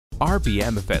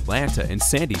RBM of Atlanta and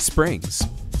Sandy Springs,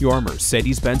 your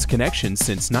Mercedes-Benz connection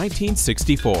since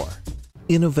 1964.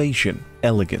 Innovation,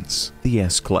 elegance, the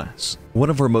S-Class.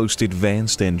 One of our most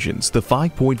advanced engines, the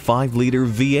 5.5-liter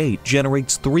V8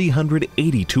 generates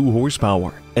 382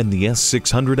 horsepower, and the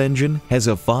S600 engine has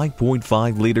a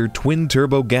 5.5-liter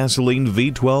twin-turbo gasoline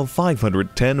V12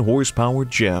 510 horsepower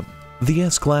gem. The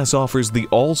S-Class offers the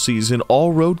all-season,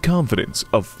 all-road confidence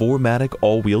of 4MATIC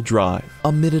all-wheel drive.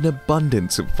 Amid an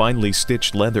abundance of finely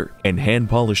stitched leather and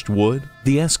hand-polished wood,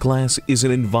 the S-Class is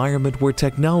an environment where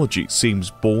technology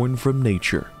seems born from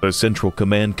nature. The central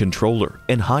command controller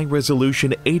and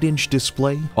high-resolution 8-inch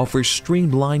display offers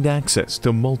streamlined access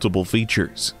to multiple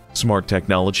features. Smart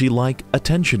technology like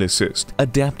Attention Assist,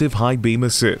 Adaptive High Beam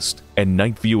Assist, and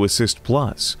Night View Assist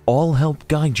Plus all help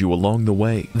guide you along the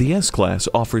way. The S-Class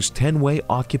offers 10-way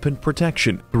occupant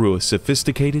protection through a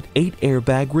sophisticated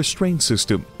 8-airbag restraint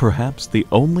system, perhaps the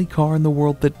only car in the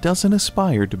world that doesn't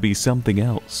aspire to be something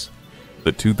else.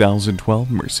 The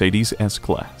 2012 Mercedes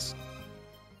S-Class.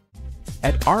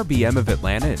 At RBM of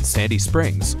Atlanta and Sandy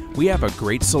Springs, we have a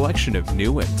great selection of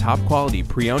new and top-quality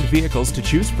pre-owned vehicles to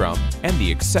choose from and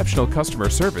the exceptional customer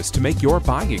service to make your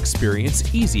buying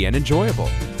experience easy and enjoyable.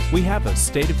 We have a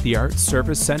state-of-the-art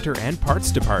service center and parts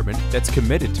department that's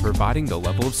committed to providing the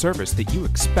level of service that you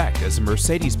expect as a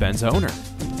Mercedes-Benz owner.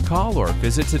 Call or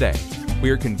visit today.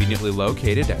 We are conveniently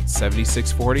located at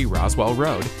 7640 Roswell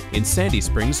Road in Sandy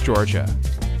Springs, Georgia.